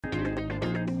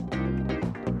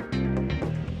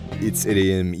It's 8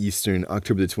 a.m. Eastern,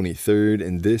 October the 23rd,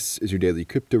 and this is your daily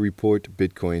crypto report.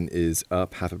 Bitcoin is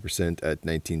up 0.5% at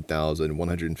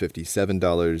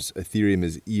 $19,157. Ethereum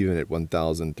is even at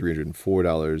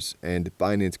 $1,304, and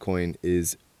Binance Coin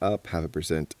is up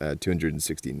 0.5% at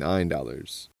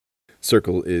 $269.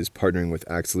 Circle is partnering with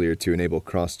Axelar to enable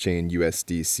cross-chain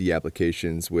USDC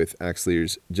applications with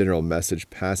Axelar's general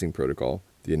message passing protocol.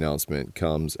 The announcement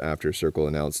comes after Circle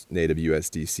announced native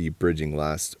USDC bridging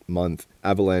last month.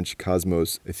 Avalanche,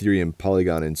 Cosmos, Ethereum,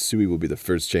 Polygon, and Sui will be the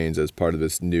first chains as part of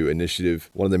this new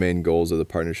initiative. One of the main goals of the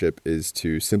partnership is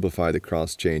to simplify the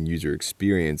cross-chain user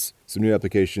experience. Some new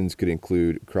applications could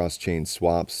include cross-chain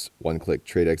swaps, one-click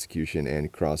trade execution,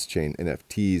 and cross-chain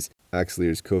NFTs.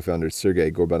 Axelar's co-founder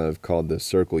Sergey Gorbanov called the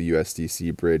Circle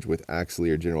USDC bridge with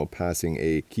Axelar General Passing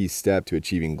a key step to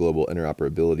achieving global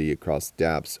interoperability across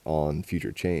dApps on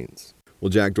future chains. Well,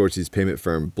 Jack Dorsey's payment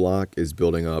firm Block is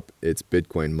building up its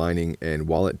Bitcoin mining and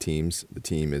wallet teams. The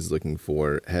team is looking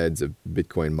for heads of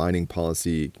Bitcoin mining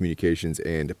policy, communications,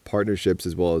 and partnerships,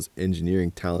 as well as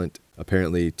engineering talent,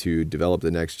 apparently to develop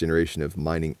the next generation of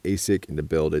mining ASIC and to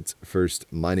build its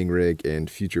first mining rig and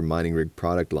future mining rig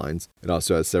product lines. It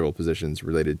also has several positions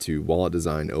related to wallet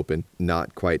design open.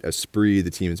 Not quite a spree,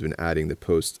 the team has been adding the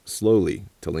post slowly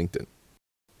to LinkedIn.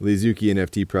 The Azuki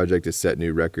NFT project has set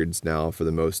new records now for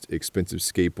the most expensive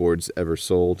skateboards ever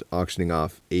sold, auctioning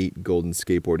off 8 golden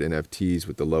skateboard NFTs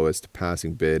with the lowest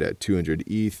passing bid at 200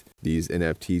 ETH. These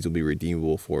NFTs will be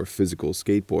redeemable for physical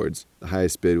skateboards. The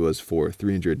highest bid was for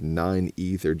 309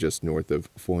 ETH, or just north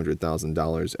of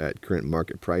 $400,000 at current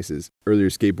market prices. Earlier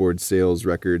skateboard sales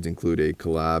records include a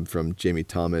collab from Jamie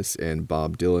Thomas and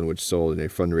Bob Dylan, which sold in a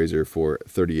fundraiser for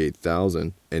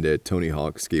 $38,000, and a Tony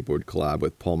Hawk skateboard collab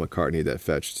with Paul McCartney that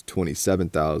fetched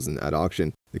 $27,000 at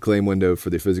auction. The claim window for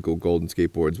the physical golden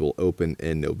skateboards will open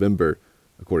in November,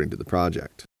 according to the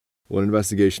project. Well, an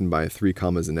investigation by 3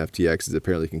 Commas and FTX has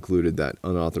apparently concluded that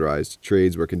unauthorized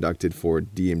trades were conducted for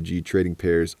DMG trading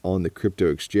pairs on the crypto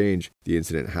exchange. The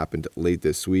incident happened late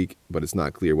this week, but it's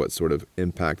not clear what sort of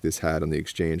impact this had on the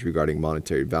exchange regarding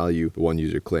monetary value. One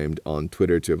user claimed on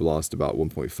Twitter to have lost about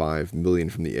 $1.5 million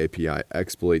from the API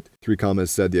exploit. 3 Commas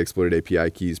said the exploited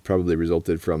API keys probably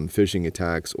resulted from phishing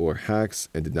attacks or hacks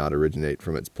and did not originate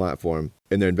from its platform.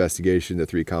 In their investigation, the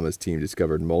 3 Commas team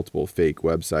discovered multiple fake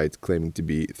websites claiming to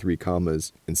be 3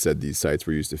 Commas and said these sites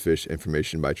were used to phish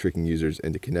information by tricking users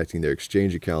into connecting their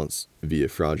exchange accounts via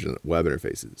fraudulent web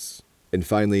interfaces. And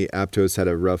finally, Aptos had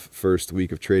a rough first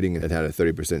week of trading and had a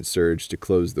 30% surge to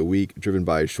close the week, driven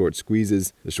by short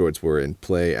squeezes. The shorts were in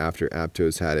play after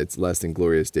Aptos had its less than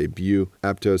glorious debut.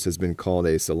 Aptos has been called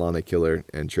a Solana killer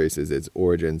and traces its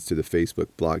origins to the Facebook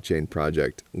blockchain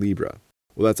project Libra.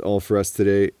 Well, that's all for us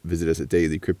today. Visit us at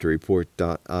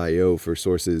dailycryptoreport.io for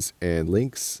sources and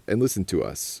links, and listen to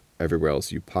us everywhere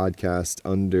else you podcast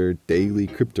under Daily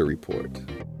Crypto Report.